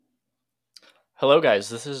Hello, guys.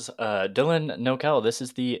 This is Dylan Nokel. This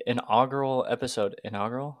is the inaugural episode.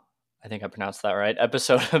 Inaugural? I think I pronounced that right.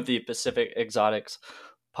 Episode of the Pacific Exotics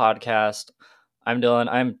podcast. I'm Dylan.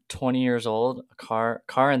 I'm 20 years old, a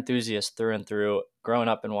car enthusiast through and through, growing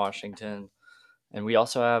up in Washington. And we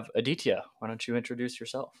also have Aditya. Why don't you introduce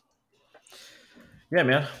yourself? Yeah,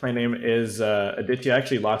 man. My name is Aditya. I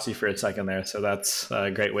actually lost you for a second there, so that's a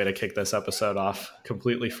great way to kick this episode off.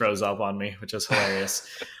 Completely froze up on me, which is hilarious.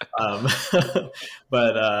 Um,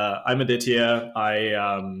 but I'm Aditya. I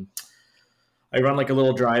run like a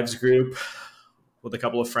little drives group with a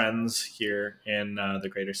couple of friends here in the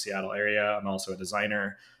greater Seattle area. I'm also a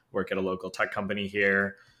designer. Work at a local tech company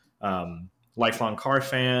here. Lifelong car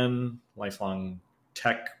fan, lifelong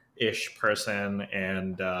tech-ish person,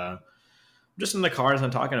 and just in the cars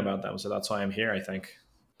and talking about them. So that's why I'm here, I think.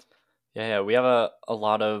 Yeah, we have a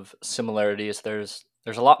lot of similarities. There's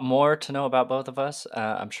a lot more to know about both of us.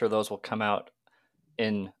 I'm sure those will come out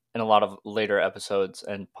in a lot of later episodes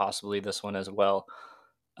and possibly this one as well.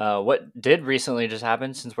 What did recently just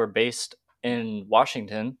happen, since we're based in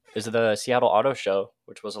Washington, is the Seattle Auto Show,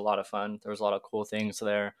 which was a lot of fun. There was a lot of cool things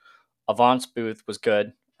there. Avant's booth was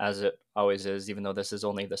good, as it always is, even though this is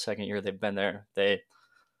only the second year they've been there. They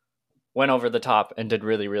went over the top and did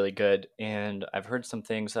really, really good. And I've heard some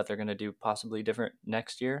things that they're going to do possibly different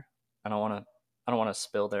next year. I don't want to. I don't want to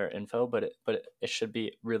spill their info, but it should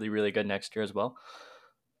be really, really good next year as well.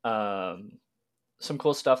 Um, some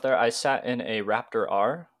cool stuff there. I sat in a Raptor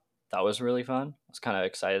R. That was really fun. I was kind of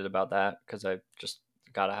excited about that because I just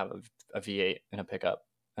got to have a V8 in a pickup,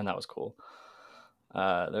 and that was cool.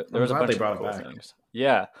 There I'm was a glad they bunch of brought it cool back. things.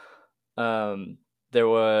 Yeah. Um, there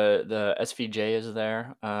were the SVJ is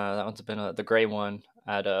there. That one's been the gray one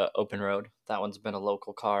at Open Road. That one's been a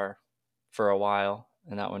local car for a while,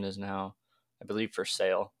 and that one is now, I believe, for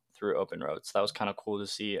sale through Open Road. So that was kind of cool to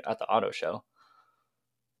see at the auto show.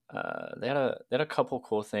 They had a couple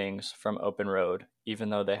cool things from Open Road, even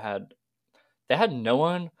though they had no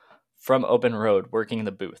one from Open Road working in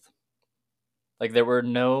the booth. Like there were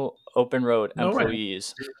no Open Road No way.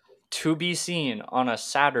 employees to be seen on a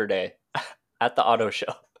Saturday at the auto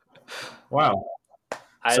show. Wow.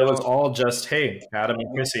 I So it's don't. all just, hey, Adam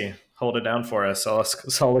and Chrissy, hold it down for us.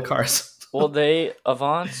 Sell the cars. Well, they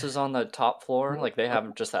Avance is on the top floor. Like they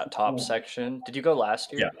have just that top section. Did you go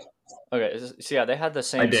last Yeah, year? Okay, so yeah, they had the I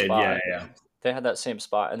same did. Yeah, spot. yeah. They had that same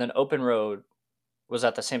spot, and then Open Road was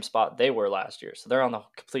at the same spot they were last year. So they're on the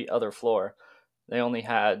complete other floor. They only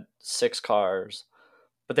had six cars,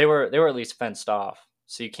 but they were at least fenced off,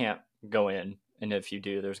 so you can't go in. And if you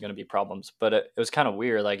do, there's going to be problems. But it was kind of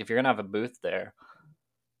weird. Like if you're gonna have a booth there,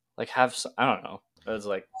 like I don't know. It was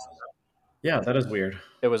like Yeah, that is weird.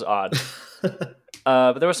 it was odd.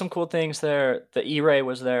 But there were some cool things there. The E-Ray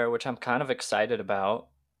was there, which I'm kind of excited about.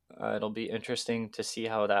 It'll be interesting to see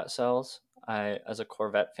how that sells. As a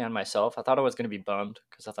Corvette fan myself, I thought I was going to be bummed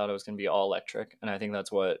because I thought it was going to be all electric, and I think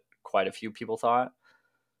that's what quite a few people thought.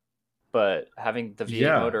 But having the V8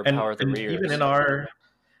 Yeah, motor and power the and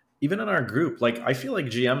even in our group, like I feel like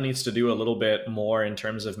GM needs to do a little bit more in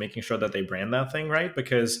terms of making sure that they brand that thing right,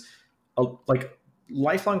 because like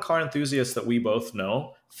lifelong car enthusiasts that we both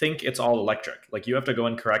know think it's all electric. Like you have to go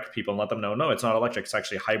and correct people and let them know, no, it's not electric, it's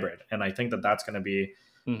actually hybrid. And I think that that's going to be,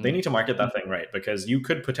 they hmm need to market that thing right, because you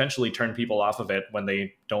could potentially turn people off of it when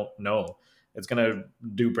they don't know. It's going to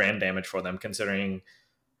do brand damage for them, considering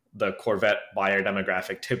the Corvette buyer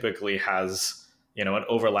demographic typically has, an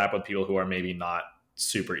overlap with people who are maybe not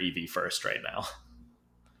super EV first right now.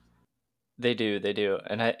 they do,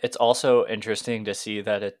 and it's also interesting to see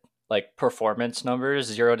that it like performance numbers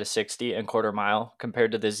 0 to 60 and quarter mile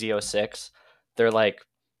compared to the Z06. They're like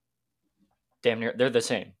damn near they're the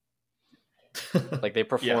same. Like they Yeah.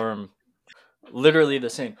 perform literally the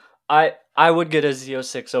same. I would get a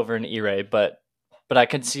Z06 over an E-Ray, but I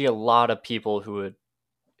could see a lot of people who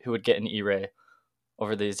would get an E-Ray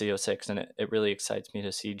over the Z06, and it really excites me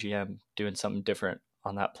to see GM doing something different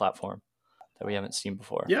on that platform that we haven't seen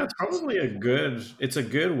before. Yeah, it's a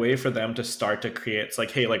good way for them to start to create. It's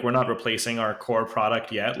like, hey, like we're not replacing our core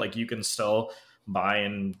product yet. Like you can still buy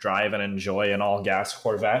and drive and enjoy an all gas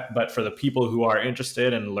Corvette. But for the people who are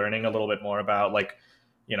interested in learning a little bit more about like,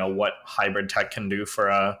 what hybrid tech can do for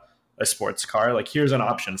a sports car, like here's an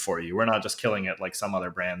option for you. We're not just killing it like some other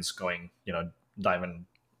brands going, diving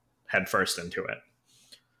headfirst into it.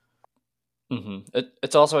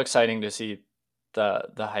 It's also exciting to see the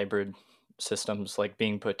hybrid systems like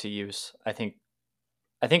being put to use. I think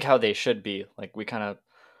how they should be. Like we kind of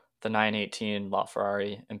the 918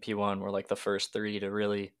 LaFerrari and P1 were like the first three to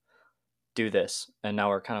really do this, and now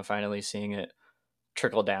we're kind of finally seeing it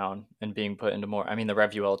trickle down and being put into more. I mean, the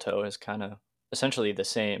Revuelto is kind of essentially the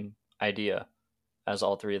same idea as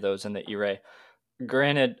all three of those in the E-Ray.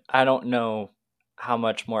 Granted, I don't know how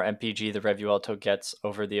much more MPG the Revuelto gets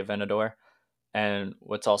over the Aventador. And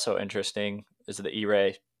what's also interesting is the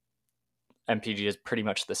E-Ray MPG is pretty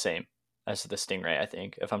much the same as the Stingray, I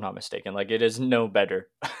think, if I'm not mistaken. Like it is no better,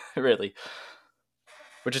 really,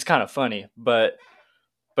 which is kind of funny, but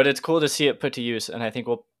it's cool to see it put to use, and I think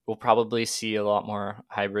we'll probably see a lot more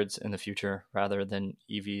hybrids in the future rather than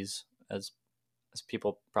EVs as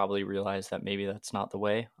people probably realize that maybe that's not the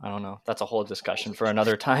way. I don't know. That's a whole discussion for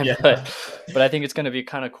another time, Yeah. but I think it's going to be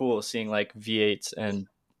kind of cool seeing like V8s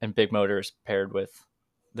and big motors paired with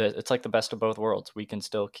it's like the best of both worlds. We can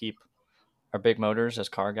still keep our big motors as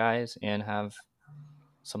car guys and have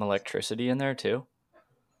some electricity in there too.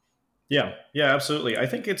 Yeah, yeah, absolutely. I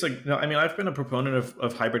think it's a. No, I mean, I've been a proponent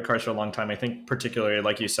of hybrid cars for a long time. I think, particularly,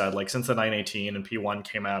 like you said, like since the 918 and P1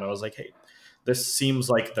 came out, I was like, hey, this seems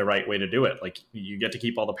like the right way to do it. Like you get to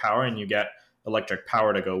keep all the power and you get electric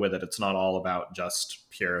power to go with it. It's not all about just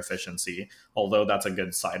pure efficiency, although that's a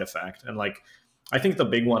good side effect. And like, I think the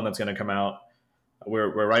big one that's going to come out, we're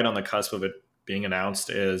right on the cusp of it being announced,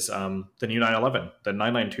 is the new 911. The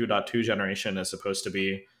 992.2 generation is supposed to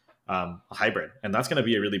be a hybrid, and that's going to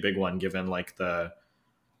be a really big one given like the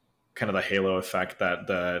kind of the halo effect that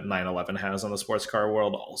the 911 has on the sports car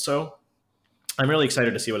world. Also, I'm really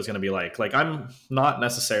excited to see what it's going to be like. Like I'm not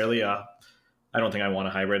necessarily a I don't think I want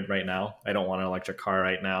a hybrid right now. I don't want an electric car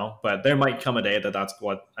right now, but there might come a day that that's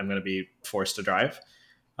what I'm going to be forced to drive.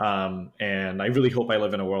 And I really hope I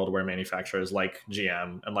live in a world where manufacturers like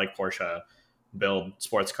GM and like Porsche build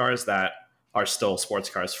sports cars that are still sports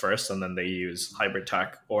cars first, and then they use hybrid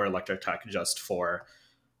tech or electric tech just for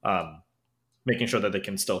um, making sure that they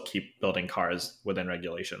can still keep building cars within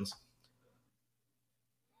regulations.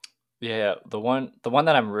 Yeah, the one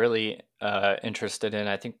that I'm really interested in,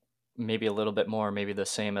 I think maybe a little bit more, maybe the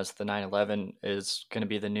same as the 911, is going to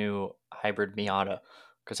be the new hybrid Miata,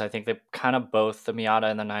 because I think they kind of both the Miata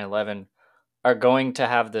and the 911 are going to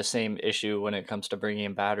have the same issue when it comes to bringing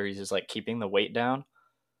in batteries, is like keeping the weight down,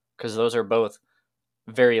 because those are both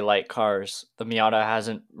very light cars. The Miata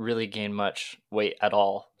hasn't really gained much weight at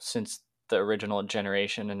all since the original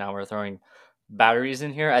generation, and now we're throwing batteries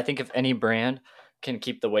in here. I think if any brand can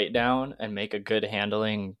keep the weight down and make a good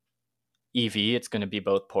handling EV, it's going to be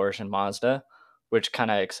both Porsche and Mazda, which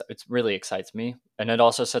kind of it's really excites me, and it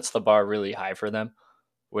also sets the bar really high for them,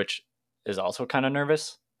 which is also kind of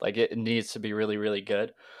nervous. Like it needs to be really really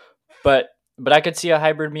good, but I could see a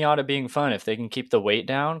hybrid Miata being fun if they can keep the weight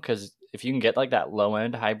down, because if you can get like that low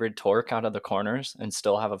end hybrid torque out of the corners and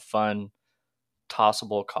still have a fun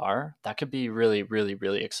tossable car, that could be really really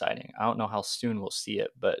really exciting. I don't know how soon we'll see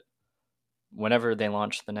it, but whenever they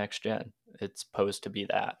launch the next gen, it's posed to be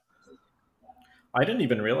that. I didn't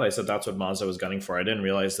even realize that that's what Mazda was gunning for. I didn't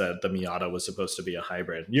realize that the Miata was supposed to be a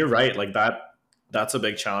hybrid. You're right, like that. That's a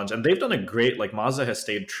big challenge, and they've done a great. Like Mazda has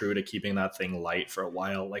stayed true to keeping that thing light for a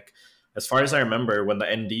while. Like as far as I remember, when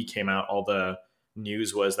the ND came out, all the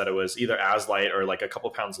news was that it was either as light or like a couple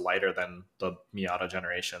pounds lighter than the Miata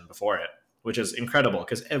generation before it, which is incredible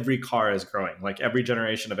because every car is growing. Like every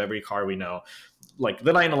generation of every car we know, like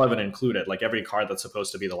the 911 included, like every car that's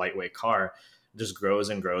supposed to be the lightweight car just grows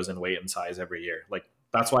and grows in weight and size every year. Like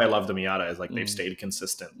that's why I love the Miata, is like they've Mm. stayed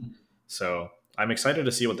consistent. So I'm excited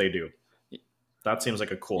to see what they do. That seems like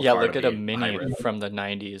a cool Yeah, car to look at a be a mini hybrid. from the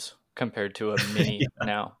 90s compared to a mini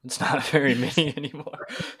now. It's not very mini anymore.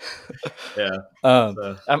 Yeah. um,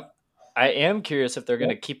 So, I am curious if they're going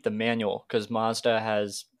yeah. to keep the manual, because Mazda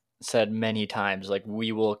has said many times, like,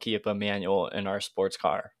 we will keep a manual in our sports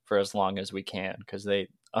car for as long as we can, because they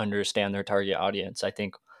understand their target audience. I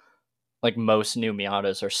think, like, most new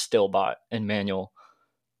Miatas are still bought in manual.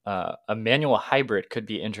 A manual hybrid could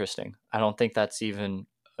be interesting. I don't think that's even,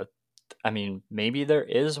 I mean, maybe there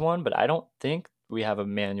is one, but I don't think we have a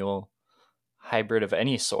manual hybrid of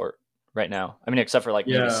any sort right now. I mean, except for like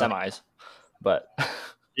maybe Yeah. semis, but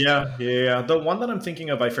Yeah. The one that I'm thinking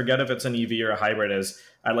of, I forget if it's an EV or a hybrid, is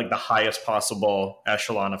at like the highest possible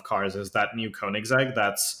echelon of cars, is that new Koenigsegg.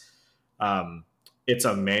 That's um, it's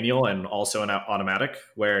a manual and also an automatic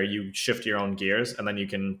where you shift your own gears and then you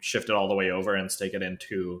can shift it all the way over and stick it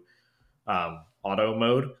into auto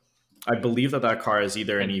mode. I believe that that car is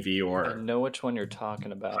either an I EV I or know which one you're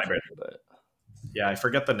talking about, hybrid. but Yeah, I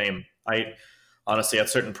forget the name. I honestly, at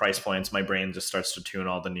certain price points, my brain just starts to tune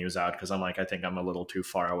all the news out because I'm like, I think I'm a little too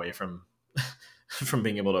far away from from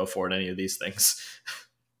being able to afford any of these things.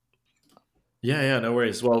 Yeah, no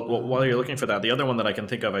worries. Well, while you're looking for that, the other one that I can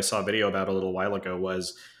think of, I saw a video about a little while ago,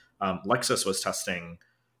 was Lexus was testing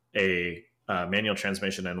a manual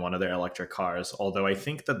transmission in one of their electric cars. Although I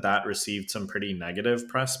think that that received some pretty negative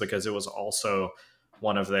press because it was also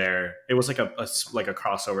one of their. It was like like a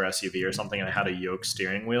crossover SUV or something, and it had a yoke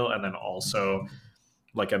steering wheel, and then also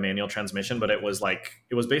like a manual transmission. But it was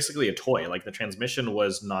basically a toy. Like the transmission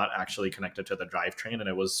was not actually connected to the drivetrain, and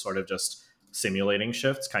it was sort of just simulating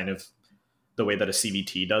shifts, kind of the way that a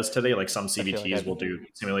CVT does today. Like some I feel like CVTs I've will do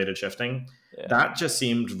simulated shifting. yeah, That just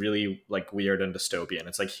seemed really like weird and dystopian.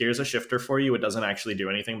 It's like, here's a shifter for you. It doesn't actually do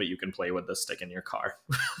anything, but you can play with the stick in your car,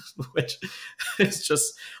 which is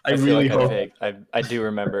just, I I feel really like hope, I do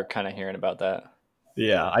remember kind of hearing about that.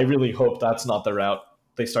 yeah, I really hope that's not the route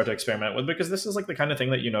they start to experiment with, because this is like the kind of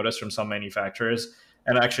thing that you notice from some manufacturers,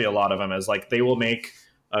 and actually a lot of them is like they will make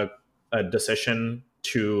a, a decision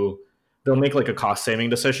to they'll make like a cost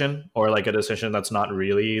saving decision, or like a decision that's not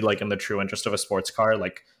really like in the true interest of a sports car.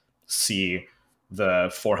 Like, see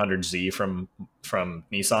the 400Z from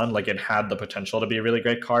Nissan, like it had the potential to be a really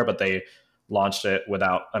great car, but they launched it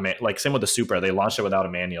without like same with the Supra, they launched it without a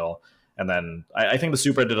manual, and then I think the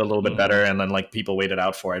Supra did a little bit Hmm. better, and then like people waited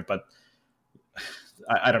out for it. But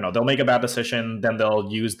I don't know. They'll make a bad decision, then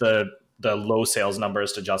they'll use the low sales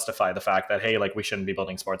numbers to justify the fact that, hey, like we shouldn't be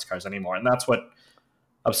building sports cars anymore. And that's what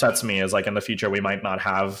upsets me, is like in the future we might not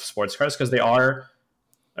have sports cars because they are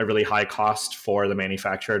a really high cost for the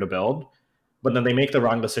manufacturer to build. But then they make the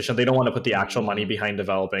wrong decision. They don't want to put the actual money behind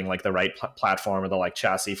developing like the right platform or the like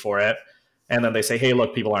chassis for it. And then they say, hey,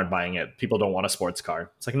 look, people aren't buying it. People don't want a sports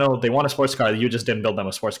car. It's like, no, they want a sports car. You just didn't build them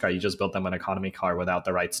a sports car. You just built them an economy car without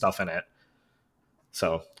the right stuff in it.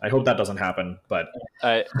 So I hope that doesn't happen, but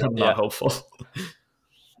I I'm not yeah, hopeful.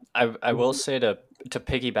 I will say to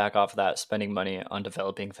piggyback off that, spending money on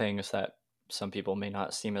developing things that some people may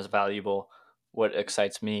not seem as valuable. What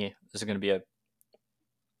excites me is going to be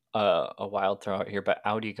a wild throw out here, but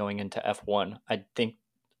Audi going into F1. I think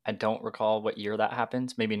I don't recall what year that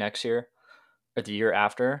happens. Maybe next year or the year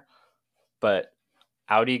after. But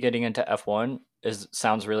Audi getting into F1 is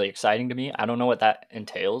sounds really exciting to me. I don't know what that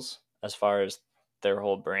entails as far as their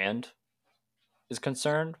whole brand is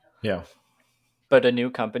concerned, Yeah. but a new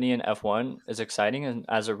company in F1 is exciting. And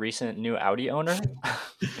as a recent new Audi owner,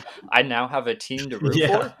 I now have a team to root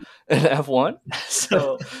Yeah. for in F1.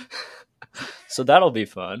 So, so that'll be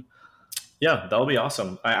fun. Yeah, that'll be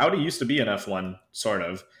awesome. Audi used to be an F1, sort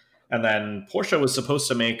of. And then Porsche was supposed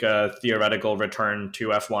to make a theoretical return to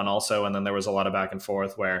F1 also. And then there was a lot of back and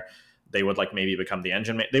forth where they would like maybe become the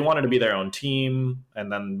engine. They wanted to be their own team,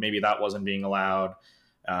 and then maybe that wasn't being allowed.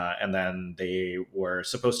 And then they were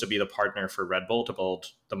supposed to be the partner for Red Bull to build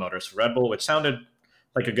the motors for Red Bull, which sounded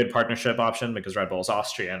like a good partnership option because Red Bull is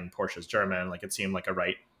Austrian, Porsche's German. Like it seemed like a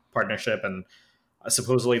right partnership. And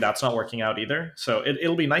supposedly that's not working out either. So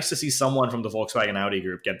it'll be nice to see someone from the Volkswagen Audi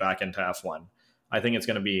group get back into F1. I think it's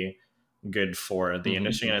going to be good for the Hmm.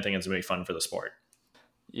 industry, and I think it's going to be fun for the sport.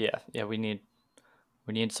 Yeah, yeah. We need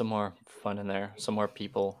some more fun in there. Some more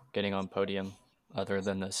people getting on podium other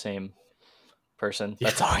than the same person Yeah.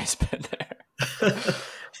 that's always been there.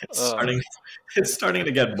 it's uh, starting it's starting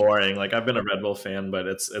to get boring. Like I've been a Red Bull fan, but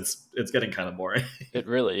it's getting kind of boring. it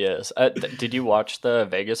really is. Did you watch the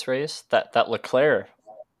Vegas race? That Leclerc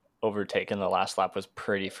overtake in the last lap was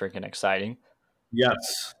pretty freaking exciting.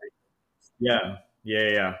 Yes. Yeah.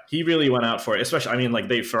 Yeah. He really went out for it. Especially, I mean, like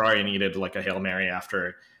Ferrari needed like a Hail Mary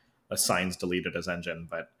after a Sainz deleted his engine,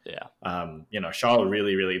 but Yeah, Charles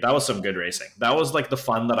really, that was some good racing. That was like the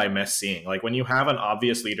fun that I miss seeing. Like when you have an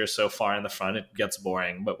obvious leader so far in the front, it gets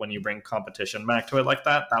boring. But when you bring competition back to it like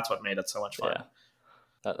that, that's what made it so much fun. yeah.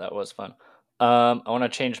 That was fun. I want to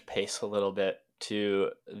change pace a little bit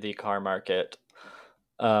to the car market.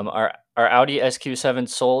 Our Audi SQ7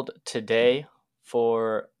 sold today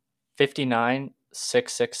for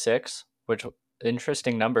 59,666, which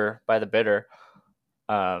interesting number by the bidder.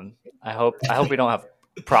 I hope we don't have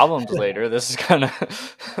problems later. This is kind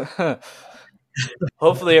of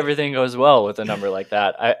hopefully everything goes well with a number like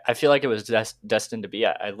that. I feel like it was destined to be.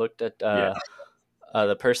 I looked at Yeah.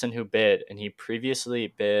 the person who bid, and he previously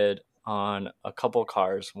bid on a couple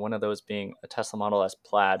cars, one of those being a Tesla Model S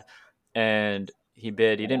Plaid, and he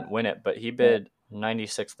bid. He didn't win it, but he bid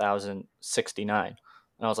 96,069, and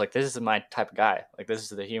I was like, "This is my type of guy. Like, this is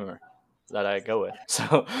the humor that I go with."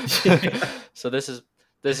 So, so this is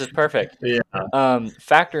perfect. Yeah.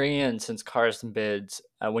 Factoring in, since cars and bids,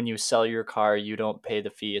 when you sell your car, you don't pay the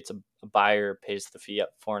fee. It's a buyer pays the fee at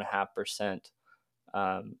 4.5%.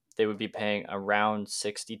 They would be paying around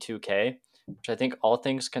 62K, which I think, all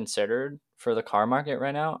things considered, for the car market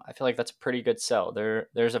right now, I feel like that's a pretty good sell.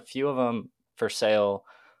 There's a few of them for sale,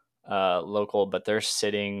 local, but they're just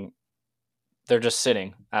sitting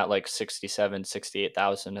at like 67,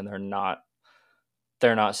 68,000, and they're not.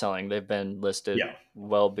 they're not selling. They've been listed Yeah.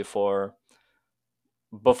 well before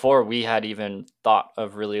we had even thought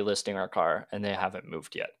of really listing our car, and they haven't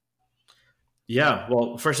moved yet. Yeah,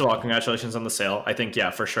 well, first of all, congratulations on the sale. I think, yeah,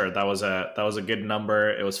 for sure, that was a good number.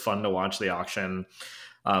 It was fun to watch the auction.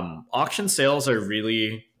 Auction sales are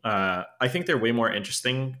really, I think they're way more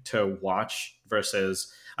interesting to watch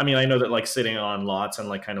versus. I mean, I know that like sitting on lots and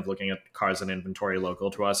like kind of looking at cars and inventory local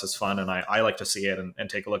to us is fun, and I like to see it and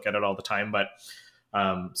take a look at it all the time. But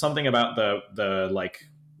something about the like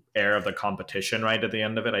air of the competition right at the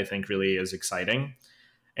end of it, I think, really is exciting.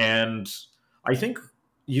 And I think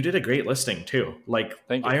you did a great listing too. Like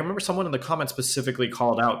Thank you. I remember someone in the comments specifically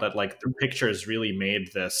called out that like the pictures really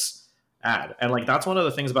made this ad. And like that's one of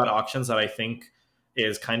the things about auctions that I think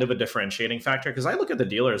is kind of a differentiating factor because I look at the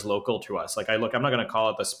dealers local to us. Like I'm not going to call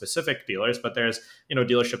it the specific dealers, but there's,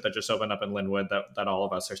 dealership that just opened up in Linwood that all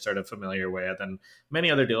of us are sort of familiar with and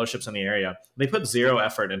many other dealerships in the area. They put zero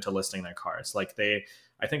effort into listing their cars. Like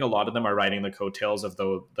I think a lot of them are riding the coattails of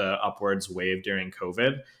the upwards wave during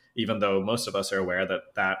COVID, even though most of us are aware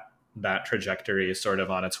that trajectory is sort of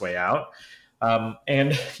on its way out.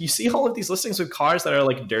 And you see all of these listings with cars that are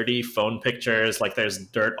like dirty phone pictures, like there's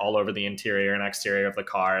dirt all over the interior and exterior of the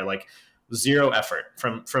car, like zero effort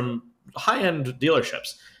from high end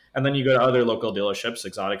dealerships. And then you go to other local dealerships,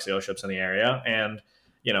 exotic dealerships in the area, and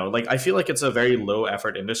like I feel like it's a very low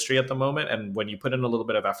effort industry at the moment. And when you put in a little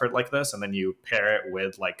bit of effort like this, and then you pair it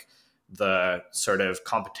with like the sort of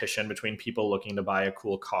competition between people looking to buy a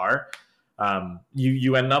cool car,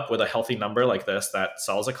 you end up with a healthy number like this that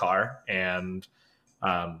sells a car, and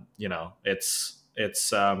it's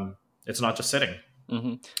not just sitting.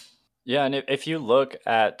 Hmm. Yeah, and if you look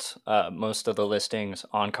at most of the listings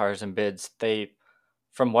on Cars and Bids, they,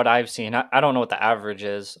 from what I've seen, I don't know what the average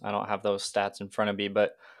is. I don't have those stats in front of me,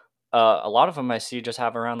 but a lot of them I see just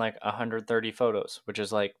have around like 130 photos, which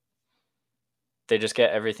is like they just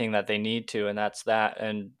get everything that they need to, and that's that.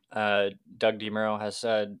 And Doug DeMuro has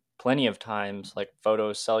said plenty of times, like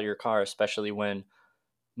photos sell your car, especially when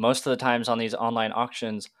most of the times on these online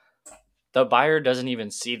auctions, the buyer doesn't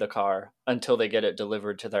even see the car until they get it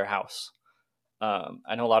delivered to their house.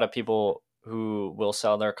 I know a lot of people who will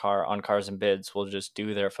sell their car on Cars and Bids will just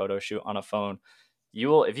do their photo shoot on a phone. You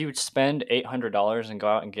will, if you spend $800 and go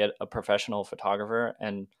out and get a professional photographer,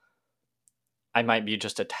 and I might be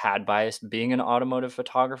just a tad biased being an automotive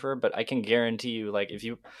photographer, but I can guarantee you, like if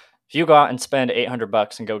you go out and spend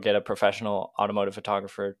 $800 and go get a professional automotive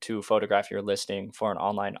photographer to photograph your listing for an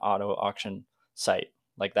online auto auction site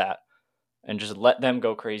like that, and just let them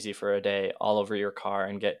go crazy for a day all over your car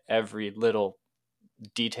and get every little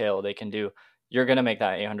detail they can do, you're gonna make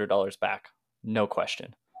that $800 back, no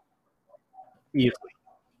question. Easily.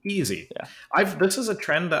 Easy. Yeah. This is a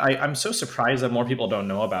trend that I'm so surprised that more people don't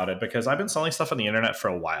know about it because I've been selling stuff on the internet for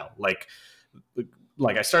a while. Like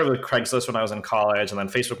I started with Craigslist when I was in college, and then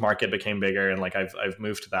Facebook Market became bigger, and like I've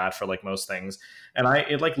moved to that for like most things. And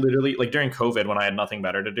it like literally like during COVID when I had nothing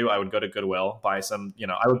better to do, I would go to Goodwill, buy some,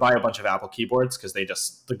 I would buy a bunch of Apple keyboards because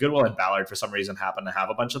the Goodwill in Ballard for some reason happened to have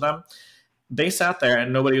a bunch of them. They sat there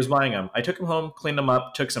and nobody was buying them. I took them home, cleaned them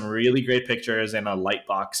up, took some really great pictures in a light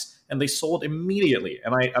box, and they sold immediately.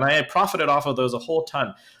 And I had profited off of those a whole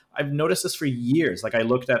ton. I've noticed this for years. Like I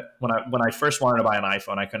looked at when I first wanted to buy an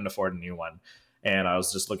iPhone, I couldn't afford a new one, and I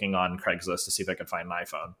was just looking on Craigslist to see if I could find an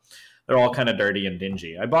iPhone. They're all kind of dirty and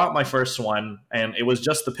dingy. I bought my first one, and it was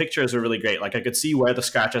just the pictures were really great. Like I could see where the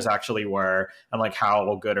scratches actually were, and like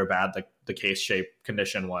how good or bad the case shape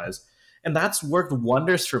condition was, and that's worked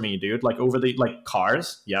wonders for me, dude. Like over the like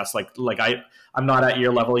cars, yes, I'm not at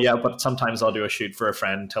your level yet, but sometimes I'll do a shoot for a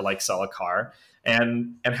friend to like sell a car,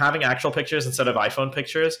 and having actual pictures instead of iPhone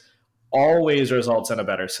pictures always results in a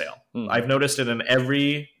better sale. Mm-hmm. I've noticed it in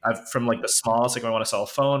from like the smallest, like when I want to sell a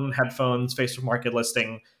phone, headphones, Facebook Market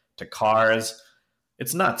listing, to cars.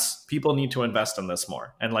 It's nuts. People need to invest in this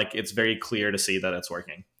more, and like it's very clear to see that it's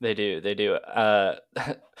working. They do. They do.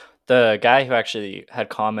 The guy who actually had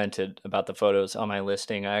commented about the photos on my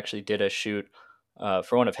listing, I actually did a shoot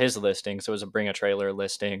for one of his listings. It was a bring a trailer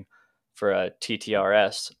listing for a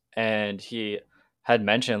TTRS, and he had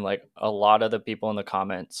mentioned like a lot of the people in the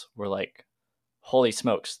comments were like, "Holy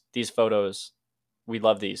smokes, these photos! We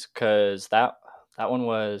love these," because that one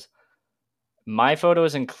was my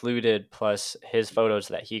photos included plus his photos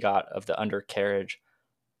that he got of the undercarriage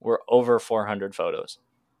were over 400 photos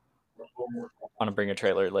on a bring a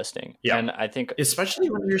trailer listing. Yeah, And I think, especially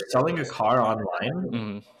when you're selling a car online.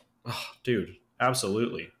 mhm. Oh, dude,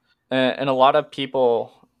 absolutely. And a lot of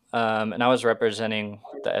people, and I was representing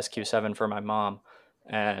the SQ7 for my mom,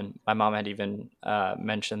 and my mom had even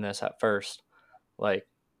mentioned this at first, like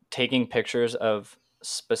taking pictures of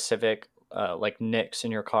specific like nicks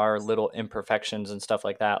in your car, little imperfections and stuff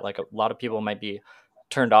like that. Like a lot of people might be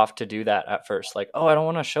turned off to do that at first. Like, oh, I don't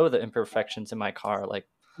want to show the imperfections in my car. Like,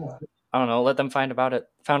 I don't know, let them find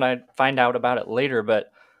out about it later.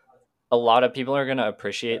 But a lot of people are gonna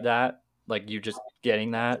appreciate that. Like you just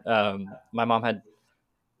getting that. My mom had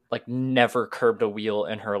like never curbed a wheel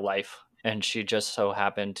in her life, and she just so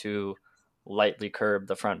happened to lightly curb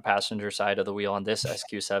the front passenger side of the wheel on this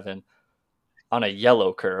SQ7 on a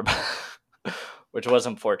yellow curb, which was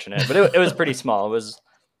unfortunate, but it was pretty small.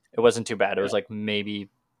 It wasn't too bad. It was like maybe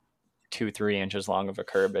 2-3 inches long of a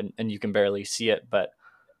curb, and you can barely see it. But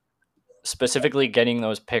specifically getting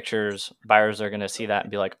those pictures, buyers are going to see that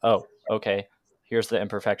and be like, oh, okay, here's the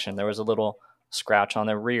imperfection. There was a little scratch on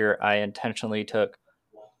the rear. I intentionally took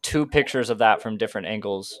two pictures of that from different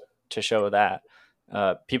angles to show that.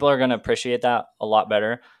 People are going to appreciate that a lot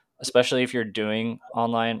better, especially if you're doing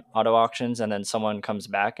online auto auctions and then someone comes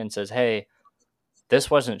back and says, hey, this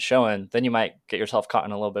wasn't showing. Then you might get yourself caught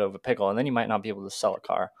in a little bit of a pickle, and then you might not be able to sell a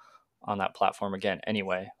car on that platform again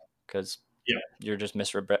anyway, because Yeah. you're just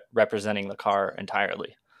misrepresenting the car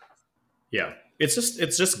entirely. Yeah. It's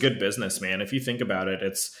just good business, man. If you think about it,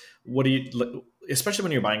 it's what do you especially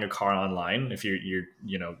when you're buying a car online, if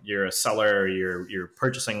you're a seller or you're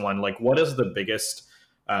purchasing one, like what is the biggest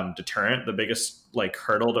deterrent, the biggest like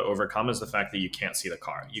hurdle to overcome is the fact that you can't see the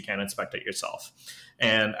car. You can't inspect it yourself.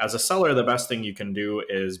 And as a seller, the best thing you can do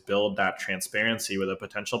is build that transparency with a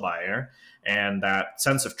potential buyer and that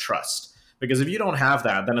sense of trust. Because if you don't have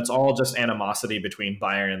that, then it's all just animosity between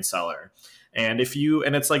buyer and seller. And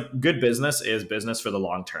it's like good business is business for the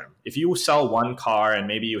long term. If you sell one car and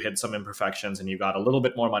maybe you hit some imperfections and you got a little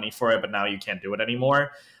bit more money for it, but now you can't do it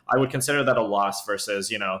anymore, I would consider that a loss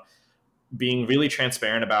versus, being really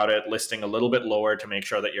transparent about it, listing a little bit lower to make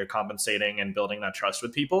sure that you're compensating and building that trust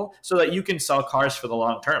with people so that you can sell cars for the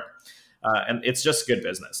long term. And it's just good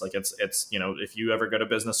business. Like it's if you ever go to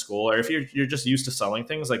business school or if you're just used to selling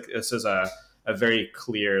things, like this is a very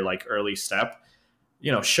clear like early step.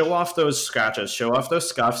 Show off those scratches, show off those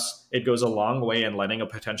scuffs. It goes a long way in letting a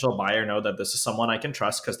potential buyer know that this is someone I can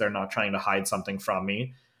trust because they're not trying to hide something from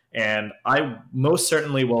me. And I most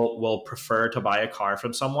certainly will prefer to buy a car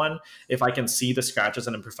from someone if I can see the scratches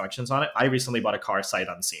and imperfections on it. I recently bought a car sight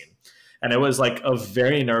unseen. And it was like a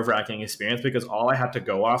very nerve wracking experience because all I had to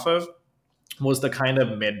go off of was the kind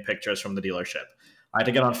of mid pictures from the dealership. I had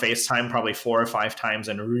to get on FaceTime probably 4 or 5 times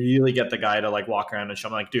and really get the guy to like walk around and show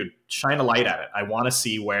me like, dude, shine a light at it. I want to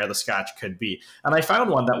see where the scratch could be. And I found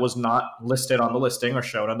one that was not listed on the listing or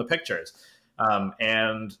shown on the pictures.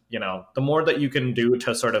 The more that you can do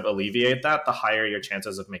to sort of alleviate that, the higher your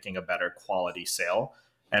chances of making a better quality sale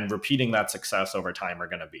and repeating that success over time are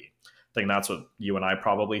going to be. I think that's what you and I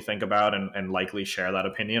probably think about and likely share that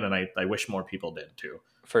opinion. And I wish more people did too.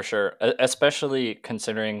 For sure, especially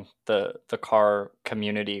considering the car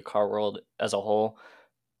community, car world as a whole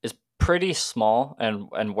is pretty small,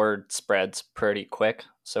 and word spreads pretty quick.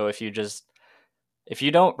 So if you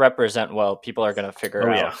don't represent well, people are going to figure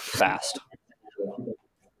Oh, yeah. out fast.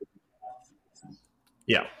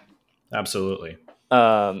 Yeah, absolutely.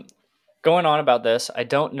 Um, Going on about this, I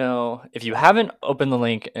don't know if you haven't opened the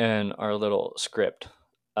link in our little script.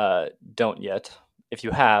 Don't yet. If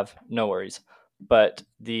you have, no worries. But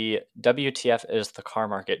the WTF is the car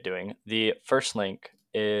market doing? The first link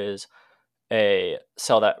is a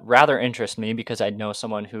sell that rather interests me because I know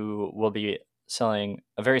someone who will be selling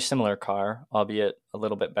a very similar car, albeit a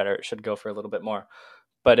little bit better. It should go for a little bit more.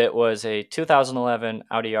 But it was a 2011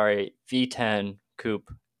 Audi R8 V10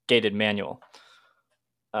 coupe gated manual.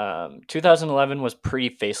 2011 was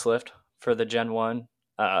pre-facelift for the Gen 1.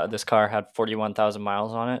 This car had 41,000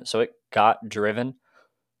 miles on it, so it got driven.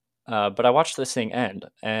 But I watched this thing end,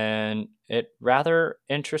 and it rather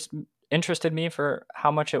interested me for how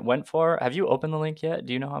much it went for. Have you opened the link yet?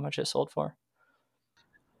 Do you know how much it sold for?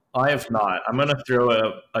 I have not. I'm gonna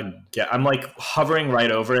throw I'm like hovering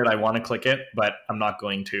right over it. I want to click it, but I'm not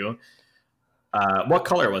going to. What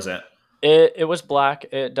color was it? It was black.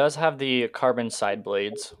 It does have the carbon side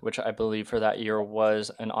blades, which I believe for that year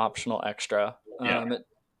was an optional extra. Yeah. It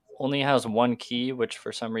only has one key, which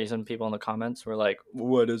for some reason people in the comments were like,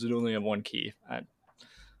 "What does it only have one key?"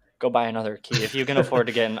 Go buy another key if you can afford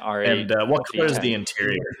to get an R8 And what color is the V10.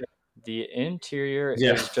 interior? The interior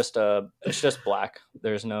Yeah. is it's just black.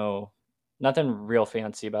 There's nothing real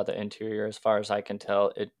fancy about the interior as far as I can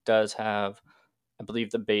tell. It does have, I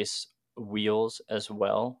believe, the base wheels as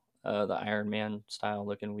well, the Iron Man style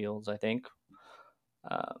looking wheels, I think.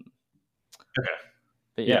 Um, Okay.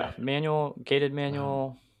 but yeah, Yeah. gated Um,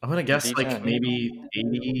 manual, I'm gonna guess like V10, maybe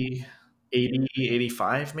 80, 80,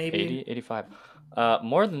 85, maybe. 80, 85.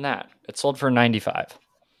 More than that, it sold for 95.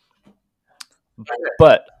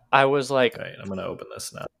 But I was like, All right, I'm gonna open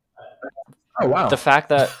this now. Oh wow. the fact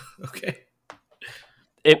that Okay.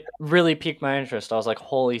 it really piqued my interest. I was like,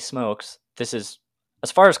 holy smokes, this is,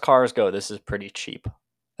 as far as cars go, this is pretty cheap.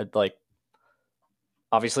 Like,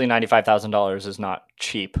 obviously, $95,000 is not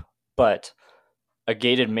cheap, but a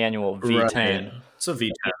gated manual Right. V10, It's a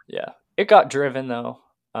V10. yeah, it got driven though.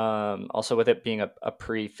 Also, with it being a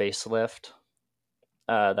pre facelift,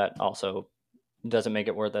 that also doesn't make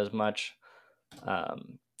it worth as much.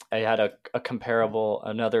 Um, I had a comparable,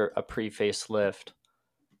 a pre facelift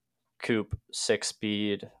coupe 6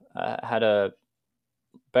 speed, had a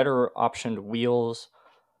better optioned wheels.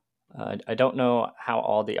 I don't know how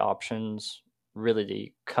all the options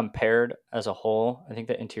really compared as a whole. I think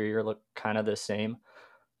the interior looked kind of the same,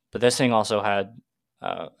 but this thing also had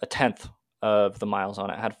a tenth of the miles on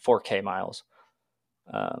it. It had 4K miles.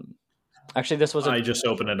 Um, Actually, this was a, I just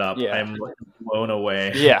opened it up. yeah, I'm blown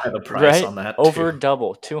away yeah, by the price right, on that too. over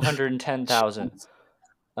double, 210,000.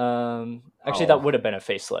 Actually, that Oh, would have been a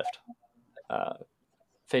facelift. Uh,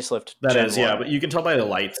 Facelift that Gen is, yeah, One. but you can tell by the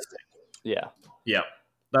lights. Yeah. Yeah,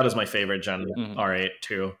 that is my favorite Gen Hmm. R8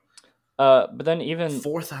 too. But then even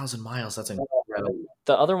 4,000 miles. That's incredible.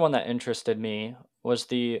 the other one that interested me was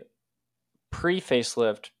the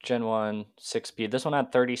pre-facelift Gen 1 6 speed. This one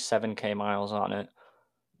had 37K miles on it.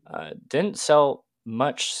 Didn't sell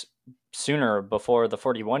much sooner before the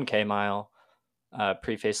 41K mile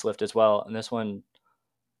pre-facelift as well. And this one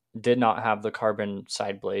did not have the carbon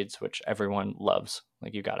side blades, which everyone loves.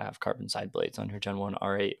 Like, you got to have carbon side blades on your Gen 1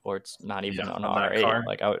 R8, or it's not even Yeah, an on that R8. car.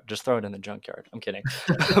 Like, I would just throw it in the junkyard. I'm kidding.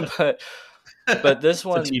 but but this It's a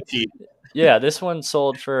one, TT. yeah, this one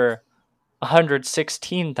sold for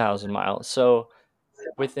 116,000 miles. So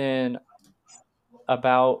within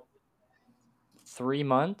about 3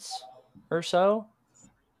 months or so,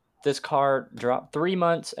 this car dropped 3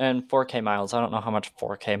 months and 4K miles. I don't know how much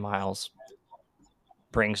 4K miles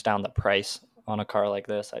brings down the price on a car like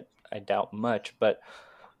this. I doubt much, but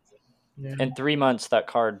Yeah. in 3 months, that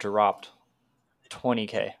car dropped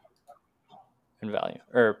 20K in value.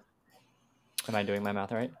 Or am I doing my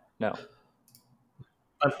math right? No.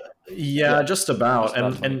 Uh, yeah, Yeah, just just about.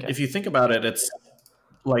 about And 20K. if you think about it, it's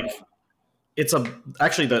like it's a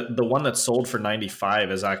actually the one that sold for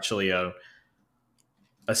 95 is actually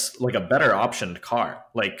like a better optioned car.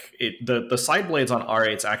 Like the side blades on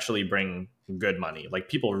R8s actually bring good money. Like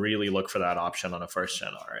people really look for that option on a first gen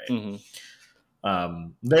R8. Hmm.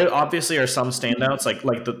 There obviously are some standouts,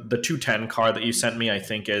 like the 210 car that you sent me. I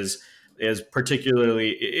think is particularly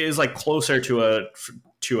is like closer to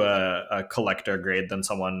a collector grade than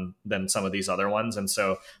some of these other ones, and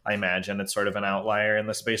so I imagine it's sort of an outlier in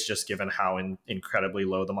the space, just given how incredibly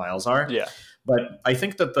low the miles are. Yeah. But I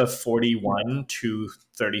think that the 41 to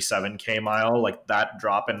 37K mile, like that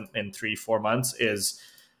drop in 3 4 months, is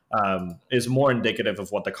more indicative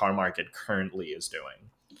of what the car market currently is doing.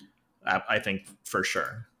 I think for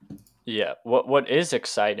sure. Yeah. What is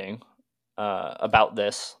exciting about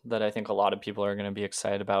this, that I think a lot of people are going to be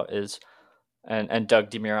excited about, is, and Doug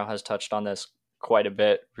DeMuro has touched on this quite a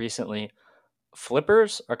bit recently.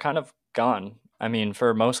 Flippers are kind of gone. I mean,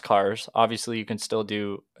 for most cars, obviously you can still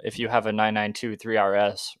do, if you have a 992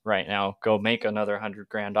 3RS right now, go make another 100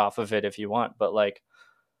 grand off of it if you want. But like,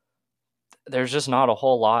 there's just not a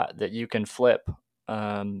whole lot that you can flip.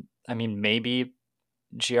 I mean, maybe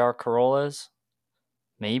GR Corollas,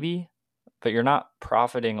 maybe, but you're not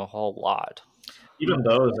profiting a whole lot. Even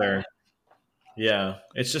those are, yeah.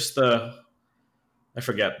 It's just I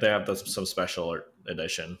forget they have some special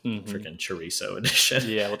edition, Hmm. freaking chorizo edition.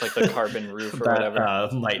 Yeah, with like the carbon roof or that whatever.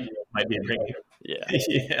 might be bringing. Yeah.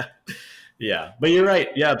 Yeah, yeah. But you're right.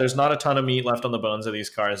 Yeah, there's not a ton of meat left on the bones of these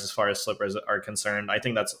cars as far as flippers are concerned. I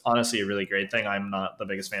think that's honestly a really great thing. I'm not the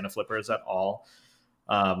biggest fan of flippers at all.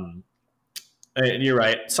 Um, And you're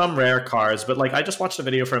right. Some rare cars, but like I just watched a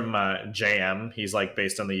video from JM. He's like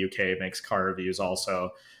based in the UK, makes car reviews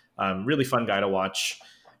also. Really fun guy to watch.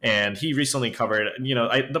 And he recently covered,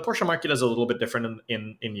 the Porsche market is a little bit different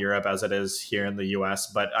in Europe as it is here in the US,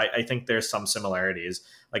 but I think there's some similarities.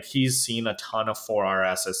 Like he's seen a ton of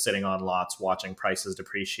 4RSs sitting on lots, watching prices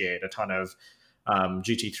depreciate, a ton of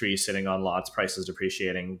GT3 sitting on lots, prices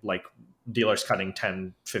depreciating, like dealers cutting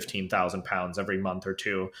 10, 15,000 pounds every month or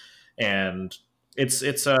two. And it's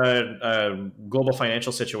a global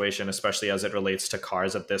financial situation, especially as it relates to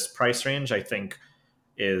cars at this price range. I think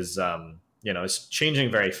is is changing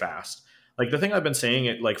very fast. Like the thing I've been saying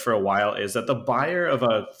it like for a while is that the buyer of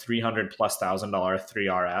a $300,000+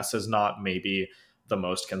 3RS is not maybe the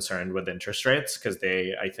most concerned with interest rates because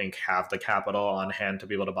they, I think, have the capital on hand to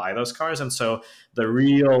be able to buy those cars. And so the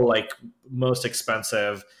real, like, most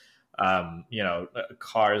expensive,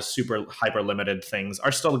 cars, super hyper limited things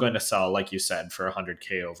are still going to sell, like you said, for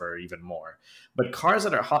 100K over, even more. But cars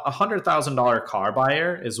that are $100,000 car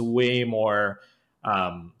buyer is way more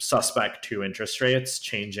suspect to interest rates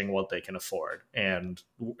changing what they can afford. And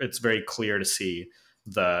it's very clear to see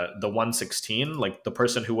the 116, like the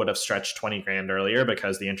person who would have stretched 20 grand earlier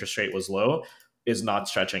because the interest rate was low, is not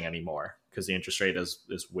stretching anymore because the interest rate is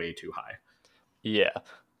way too high. Yeah.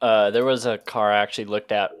 There was a car I actually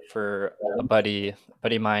looked at for a buddy. A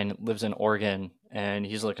buddy of mine lives in Oregon, and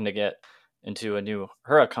he's looking to get into a new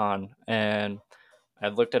Huracan. And I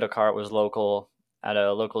looked at a car. It was local at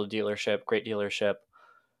a local dealership, great dealership,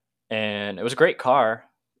 and it was a great car.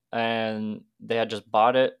 And they had just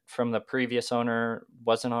bought it from the previous owner.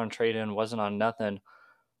 Wasn't on trade in. Wasn't on nothing.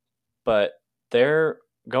 But they're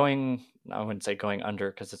going. I wouldn't say going under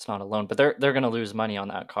because it's not a loan, but they're going to lose money on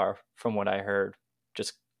that car from what I heard,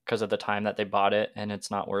 just because of the time that they bought it, and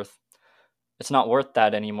it's not worth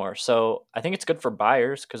that anymore. So I think it's good for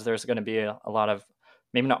buyers because there's going to be a lot of,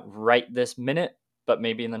 maybe not right this minute, but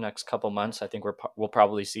maybe in the next couple months. I think we'll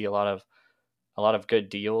probably see a lot of good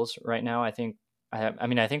deals right now. I think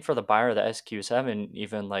for the buyer, the SQ7,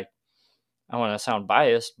 even, like, I want to sound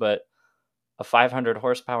biased, but a 500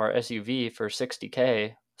 horsepower SUV for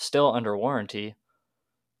 60K, still under warranty,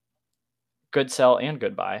 good sell and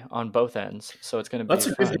good buy on both ends. So it's going to be That's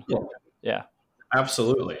a good fun. deal. Yeah.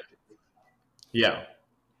 Absolutely. Yeah.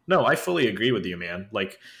 No, I fully agree with you, man.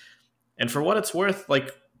 Like, and for what it's worth,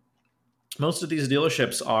 like, most of these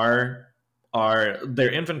dealerships are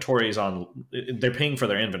their inventories on, they're paying for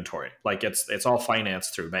their inventory, like it's all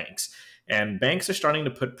financed through banks, and banks are starting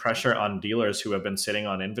to put pressure on dealers who have been sitting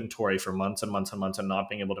on inventory for months and months and months and not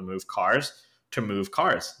being able to move cars,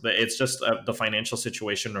 it's just the financial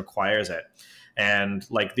situation requires it. And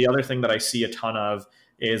like the other thing that I see a ton of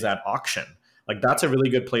is at auction. Like that's a really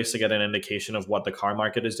good place to get an indication of what the car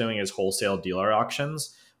market is doing, is wholesale dealer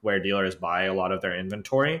auctions, where dealers buy a lot of their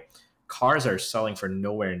inventory. Cars are selling for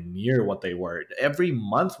nowhere near what they were. Every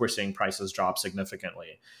month we're seeing prices drop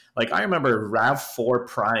significantly. Like I remember RAV4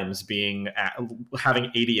 Primes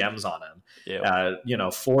having ADMs on them.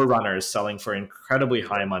 Yep. Forerunners selling for incredibly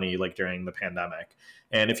high money, like during the pandemic.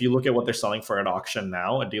 And if you look at what they're selling for at auction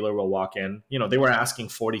now, a dealer will walk in. They were asking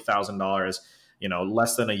 $40,000,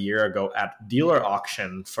 less than a year ago at dealer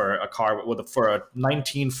auction for a car for a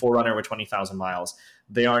 19 Forerunner with 20,000 miles.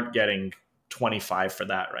 They aren't getting 25 for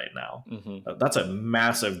that right now. Hmm. That's a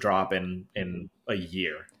massive drop in a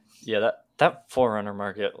year. Yeah, that Forerunner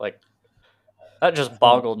market, like, that just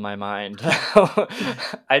boggled my mind.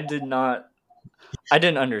 I didn't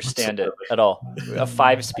understand it at all. A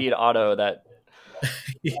 5-speed auto that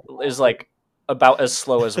is like about as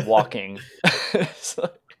slow as walking.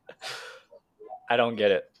 So, I don't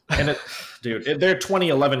get it. And they're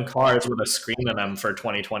 2011 cars with a screen in them for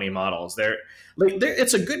 2020 models.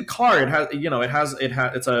 It's a good car.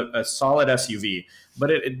 It's a solid SUV,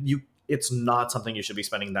 but it's not something you should be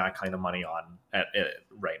spending that kind of money on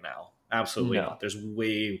right now. Absolutely No, not. There's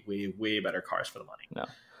way, way, way better cars for the money. no.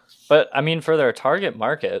 But I mean, for their target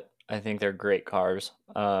market, I think they're great cars.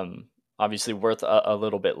 Obviously worth a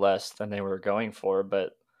little bit less than they were going for,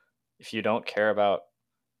 but if you don't care about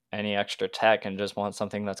any extra tech and just want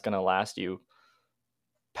something that's going to last you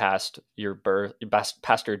past your birth,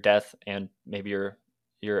 past your death, and maybe your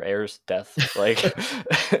heir's death, like,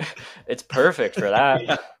 it's perfect for that.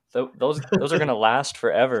 Yeah, So those are going to last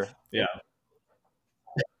forever. yeah,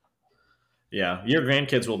 yeah. Your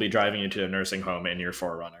grandkids will be driving you to a nursing home in your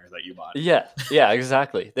Forerunner that you bought. Yeah, yeah,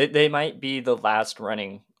 exactly. They might be the last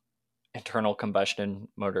running internal combustion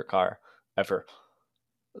motor car ever.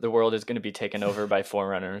 The world is going to be taken over by I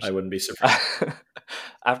Forerunners. wouldn't be surprised.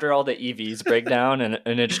 After all the EVs break down, and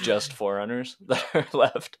it's just Forerunners that are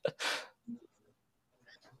left.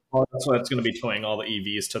 Well, that's what's going to be towing all the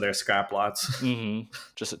EVs to their scrap lots.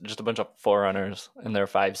 Just a bunch of Forerunners and their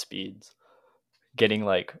 5 speeds, getting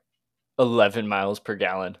like 11 miles per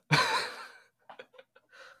gallon.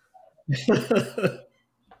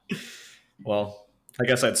 Well, I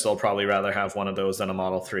guess I'd still probably rather have one of those than a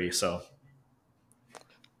Model 3, so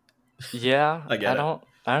Yeah, I I get it. don't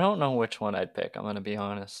I don't know which one I'd pick. I'm gonna be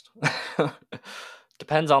honest.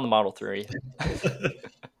 Depends on the Model 3.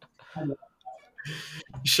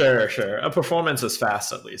 Sure, sure. A performance is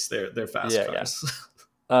fast, at least. They're fast Yeah, yeah.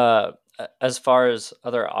 cars. As far as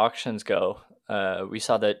other auctions go, we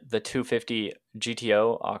saw that the 250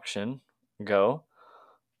 GTO auction go.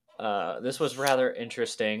 This was rather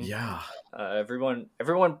interesting. Yeah. Everyone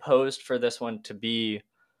posed for this one to be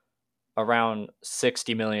around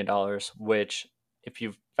 $60 million, which, if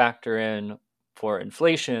you factor in for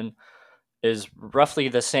inflation, is roughly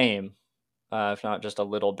the same, if not just a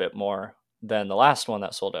little bit more than the last one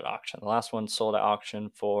that sold at auction. The last one sold at auction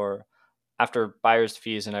for, after buyer's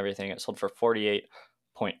fees and everything, it sold for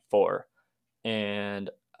 48.4, and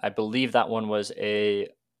I believe that one was a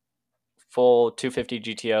full 250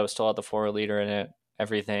 GTO, still had the 4 liter in it,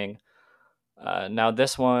 everything. Now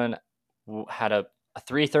this one had a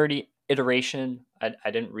 330 iteration.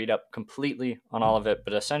 I didn't read up completely on all of it,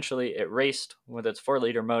 but essentially it raced with its 4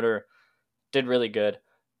 liter motor, did really good,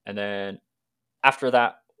 and then after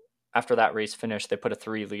that after that race finished, they put a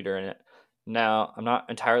 3 liter in it. Now I'm not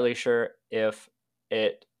entirely sure if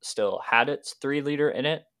it still had its 3 liter in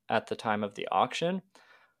it at the time of the auction,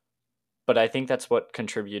 but I think that's what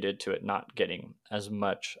contributed to it not getting as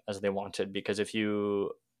much as they wanted, because if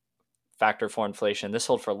you factor for inflation, this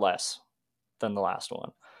sold for less than the last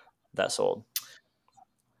one that sold.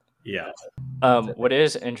 Yeah. What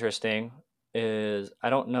is interesting is I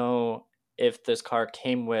don't know if this car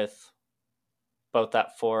came with both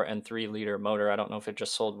that 4 and 3 liter motor. I don't know if it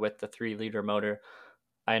just sold with the 3 liter motor.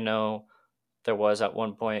 I know there was at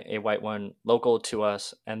one point a white one local to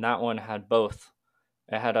us, and that one had both.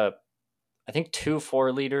 It had I think 2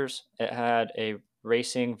 4 liters. It had a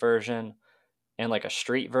racing version and like a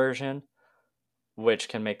street version, which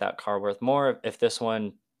can make that car worth more. If this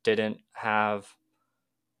one didn't have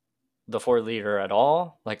the 4 liter at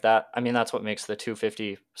all, like that, I mean, that's what makes the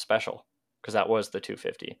 250 special, because that was the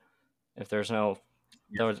 250. If there's no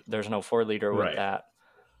 4 liter with Right. that,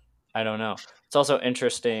 I don't know. It's also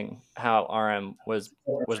interesting how RM was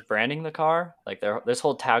branding the car. Like this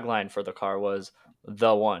whole tagline for the car was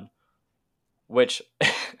the one, which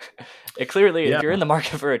it clearly, if Yeah. you're in the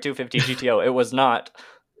market for a 250 GTO, it was not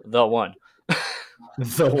the one.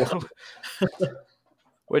 The one.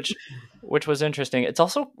 which which was interesting. It's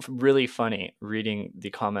also really funny reading the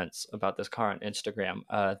comments about this car on Instagram.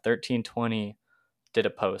 1320 did a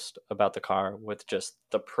post about the car with just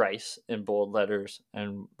the price in bold letters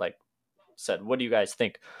and like said, "What do you guys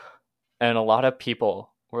think?" And a lot of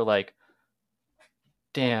people were like,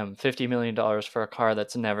 "Damn, $50 million for a car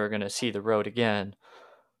that's never going to see the road again."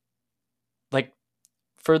 Like,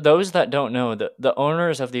 for those that don't know, the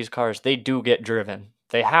owners of these cars, they do get driven.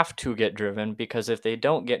 They have to get driven, because if they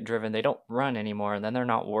don't get driven, they don't run anymore, and then they're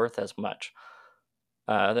not worth as much.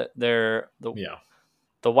 They're Yeah.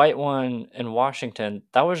 the white one in Washington,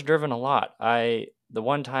 that was driven a lot. The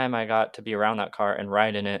one time I got to be around that car and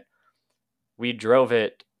ride in it, we drove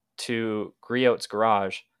it to Griot's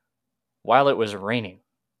garage while it was raining.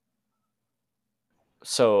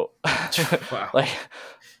 So Wow. like,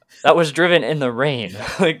 that was driven in the rain.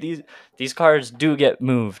 Like, these cars do get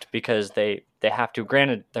moved because they have to.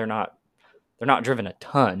 Granted, they're not driven a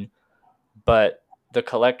ton, but the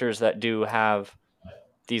collectors that do have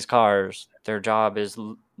these cars, their job is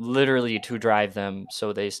literally to drive them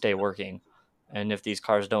so they stay working. And if these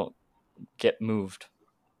cars don't get moved,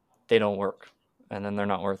 they don't work, and then they're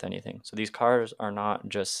not worth anything. So these cars are not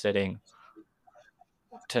just sitting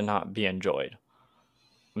to not be enjoyed.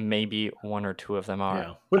 Maybe one or two of them are.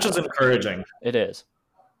 Yeah. Which is encouraging. It is.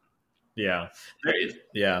 Yeah.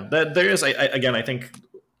 Yeah. That there is. Again, I think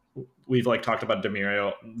we've like talked about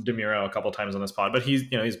Demiro a couple times on this pod, but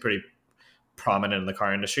he's pretty prominent in the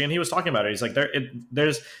car industry, and he was talking about it. He's like,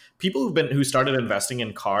 there's people who started investing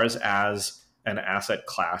in cars as an asset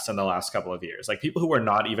class in the last couple of years, like people who are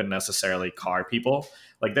not even necessarily car people.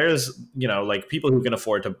 Like there's like people who can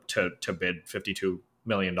afford to bid $52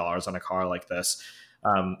 million on a car like this.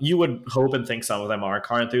 You would hope and think some of them are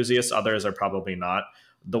car enthusiasts, others are probably not.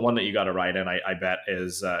 The one that you got to ride in, I bet,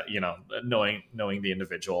 is knowing the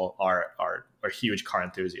individual are huge car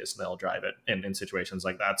enthusiasts, and they'll drive it in situations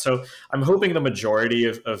like that. So I'm hoping the majority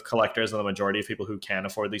of collectors and the majority of people who can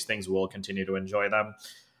afford these things will continue to enjoy them.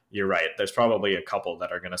 You're right. There's probably a couple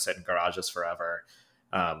that are going to sit in garages forever,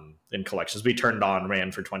 in collections. We turned on,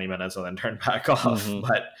 ran for 20 minutes, and then turned back off. Mm-hmm.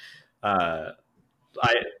 But uh,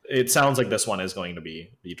 it sounds like this one is going to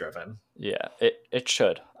be driven. Yeah, it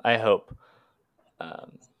should. I hope.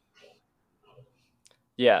 Um,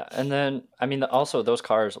 yeah, and then I mean, also those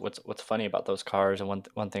cars. What's funny about those cars, and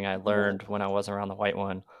one thing I learned when I was around the white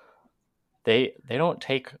one, they don't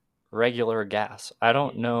take regular gas. I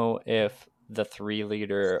don't know if the 3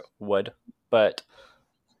 liter would, but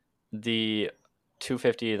the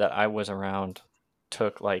 250 that I was around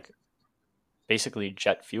took like basically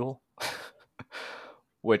jet fuel,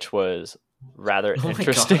 which was rather Oh my god,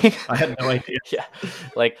 interesting. I had no idea. Yeah,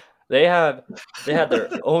 like They had they had their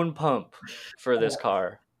own pump for this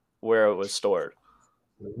car where it was stored.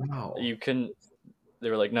 Wow, You can They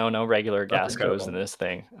were like, no, no regular that's gas goes in incredible. this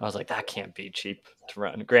thing. I was like, that can't be cheap to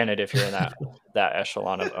run. Granted, if you're in that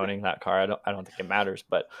echelon of owning that car, I don't think it matters.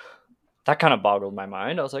 But that kind of boggled my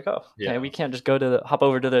mind. I was like, oh, okay, we Yeah. can't just hop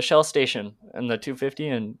over to the Shell station and the 250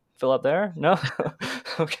 and fill up there. No,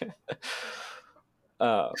 okay.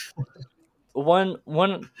 Uh,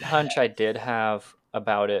 one hunch I did have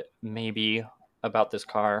about it, maybe about this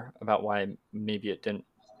car, about why maybe it didn't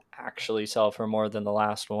actually sell for more than the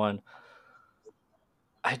last one.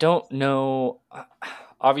 I don't know.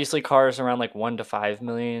 Obviously, cars around like 1 to 5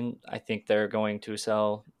 million, I think they're going to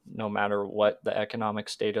sell no matter what the economic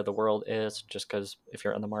state of the world is. Just because if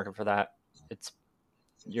you're in the market for that, it's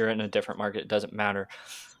you're in a different market. It doesn't matter.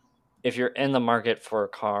 If you're in the market for a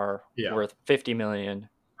car Yeah. worth 50 million,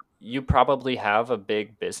 you probably have a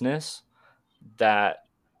big business that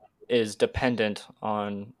is dependent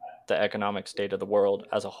on the economic state of the world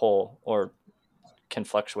as a whole, or can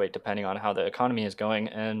fluctuate depending on how the economy is going.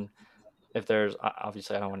 And if there's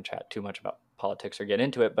obviously, I don't want to chat too much about politics or get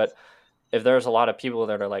into it, but if there's a lot of people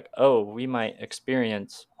that are like, oh, we might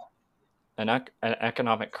experience an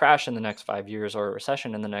economic crash in the next 5 years or a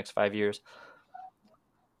recession in the next 5 years,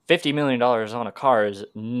 $50 million on a car is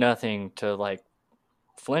nothing to like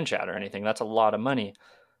flinch at or anything. That's a lot of money.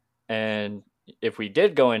 And if we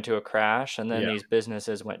did go into a crash and then Yeah. these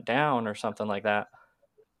businesses went down or something like that,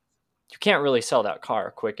 you can't really sell that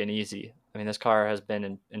car quick and easy. I mean, this car has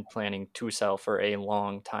been in planning to sell for a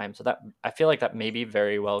long time. So that I feel like that maybe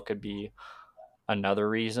very well could be another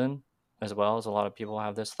reason, as well as a lot of people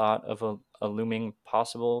have this thought of a looming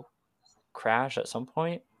possible crash at some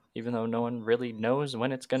point, even though no one really knows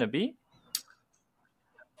when it's going to be.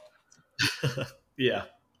 Yeah.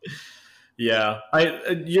 Yeah,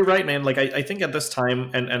 you're right, man. Like I think at this time,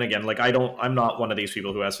 and again, like I'm not one of these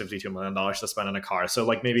people who has $52 million to spend on a car. So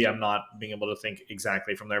like maybe I'm not being able to think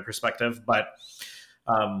exactly from their perspective, but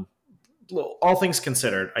um, all things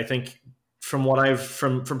considered, I think from what I've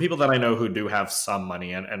from people that I know who do have some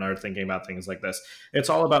money and are thinking about things like this, it's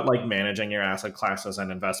all about like managing your asset classes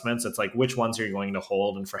and investments. It's like which ones are you going to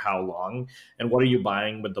hold and for how long, and what are you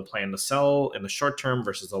buying with the plan to sell in the short term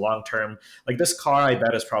versus the long term. Like this car, I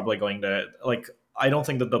bet is probably going to like. I don't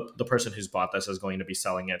think that the person who's bought this is going to be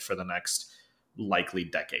selling it for the next likely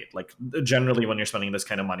decade. Like generally when you're spending this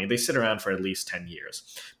kind of money, they sit around for at least 10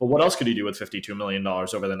 years. But what else could you do with $52 million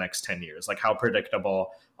over the next 10 years? Like how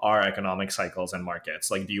predictable are economic cycles and markets?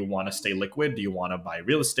 Like do you want to stay liquid? Do you want to buy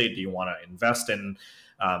real estate? Do you want to invest in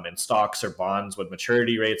stocks or bonds with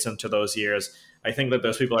maturity rates into those years? I think that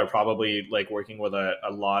those people are probably like working with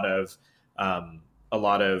um, a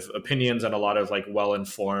lot of opinions and a lot of like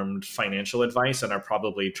well-informed financial advice, and are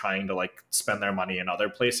probably trying to like spend their money in other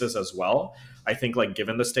places as well. I think like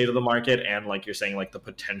given the state of the market and like you're saying like the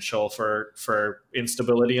potential for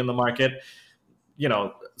instability in the market,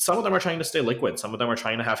 some of them are trying to stay liquid. Some of them are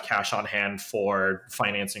trying to have cash on hand for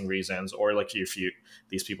financing reasons, or like if you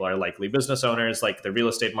these people are likely business owners. Like the real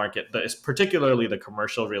estate market, particularly the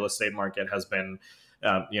commercial real estate market, has been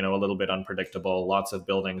a little bit unpredictable. Lots of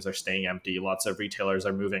buildings are staying empty. Lots of retailers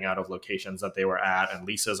are moving out of locations that they were at, and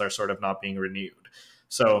leases are sort of not being renewed.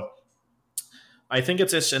 So I think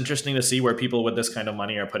it's just interesting to see where people with this kind of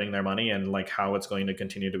money are putting their money and like how it's going to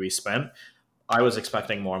continue to be spent. I was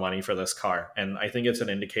expecting more money for this car. And I think it's an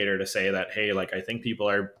indicator to say that, hey, like I think people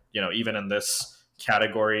are, even in this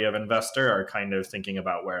category of investor, are kind of thinking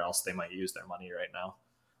about where else they might use their money right now.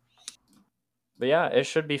 But yeah, it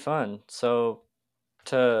should be fun. So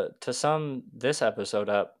to sum this episode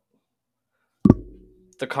up,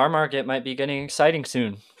 the car market might be getting exciting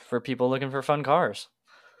soon for people looking for fun cars.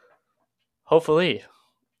 Hopefully,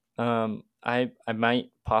 I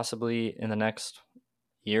might possibly in the next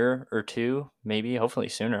year or two, maybe hopefully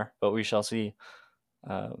sooner, but we shall see.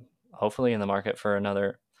 Hopefully in the market for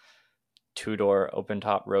another two-door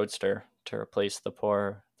open-top roadster to replace the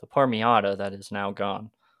poor Miata that is now gone.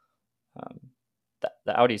 Um,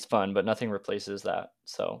 the Audi's fun, but nothing replaces that.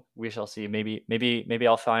 So we shall see. Maybe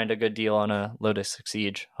I'll find a good deal on a Lotus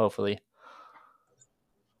Exige. Hopefully,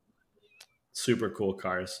 Super cool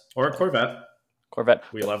cars. Or a Corvette. Corvette.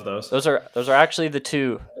 We love those. Those are actually the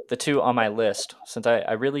two on my list. Since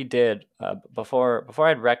I really did before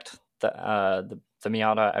I'd wrecked the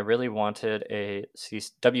Miata, I really wanted a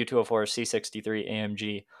W204 C63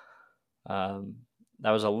 AMG. Um,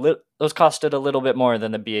 those costed a little bit more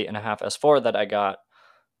than the B8.5 S4 that I got.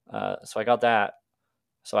 So I got that.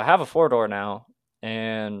 So I have a four door now,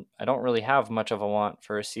 and I don't really have much of a want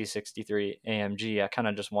for a C63 AMG. I kind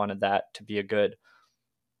of just wanted that to be a good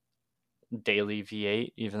daily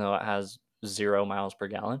V8, even though it has 0 miles per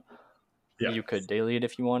gallon. Yeah. You could daily it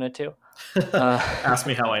if you wanted to. Uh, Ask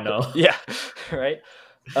me how I know. yeah, right.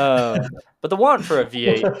 But the want for a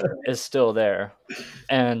V8 is still there,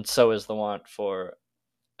 and so is the want for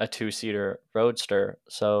a two-seater roadster.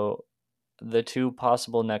 So the two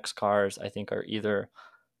possible next cars, I think, are either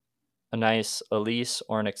a nice Elise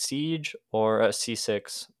or an Exige or a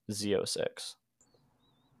C6 Z06.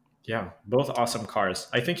 Yeah, both awesome cars.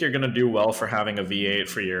 I think you're going to do well for having a V8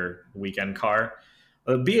 for your weekend car.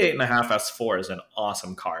 A V8.5 S4 is an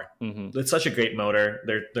awesome car. Mm-hmm. It's such a great motor.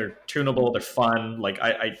 They're tunable. They're fun. Like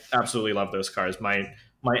I absolutely love those cars. My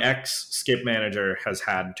ex skip manager has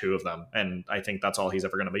had two of them, and I think that's all he's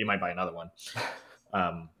ever going to be. He might buy another one.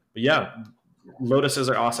 But yeah, Lotuses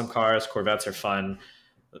are awesome cars. Corvettes are fun.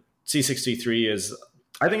 C63 is,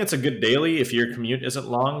 I think it's a good daily if your commute isn't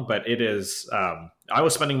long, but it is. I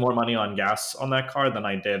was spending more money on gas on that car than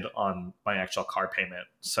I did on my actual car payment.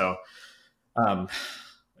 So um,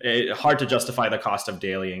 hard to justify the cost of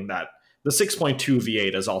dailying that. The 6.2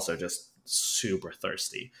 V8 is also just super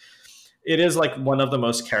thirsty. It is like one of the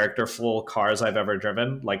most characterful cars I've ever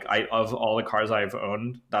driven. Like of all the cars I've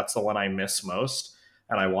owned, that's the one I miss most,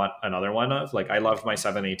 and I want another one of. Like I loved my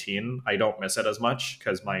 718. I don't miss it as much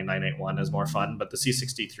because my 981 is more fun. But the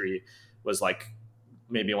C63 was like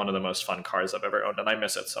maybe one of the most fun cars I've ever owned, and I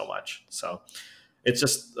miss it so much. So it's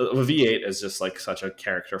just a V8 is just like such a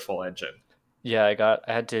characterful engine. Yeah, I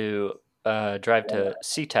had to drive to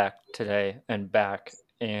SeaTac today and back,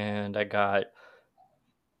 and I got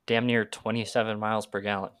damn near 27 miles per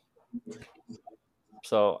gallon.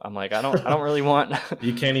 So I'm like, I don't really want.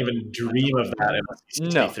 You can't even dream of that in a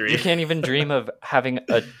No, you C63. can't even dream of having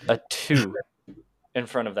a two in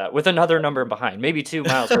front of that with another number behind. Maybe 2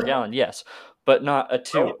 miles per gallon, yes, but not a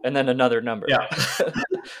two and then another number. Yeah.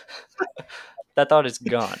 That thought is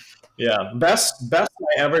gone. Yeah, best I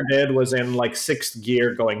ever did was in like sixth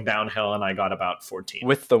gear going downhill, and I got about 14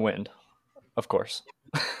 With the wind, of course.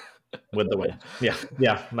 with the wind. Yeah,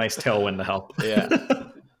 yeah, nice tailwind to help. Yeah.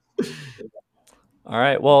 All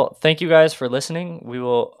right. Well, thank you guys for listening. We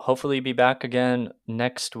will hopefully be back again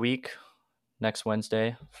next week, next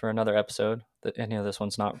Wednesday, for another episode. Any of this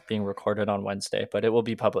one's not being recorded on Wednesday, but it will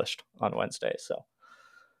be published on Wednesday. So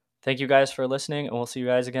thank you guys for listening, and we'll see you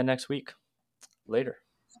guys again next week. Later.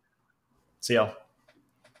 See y'all.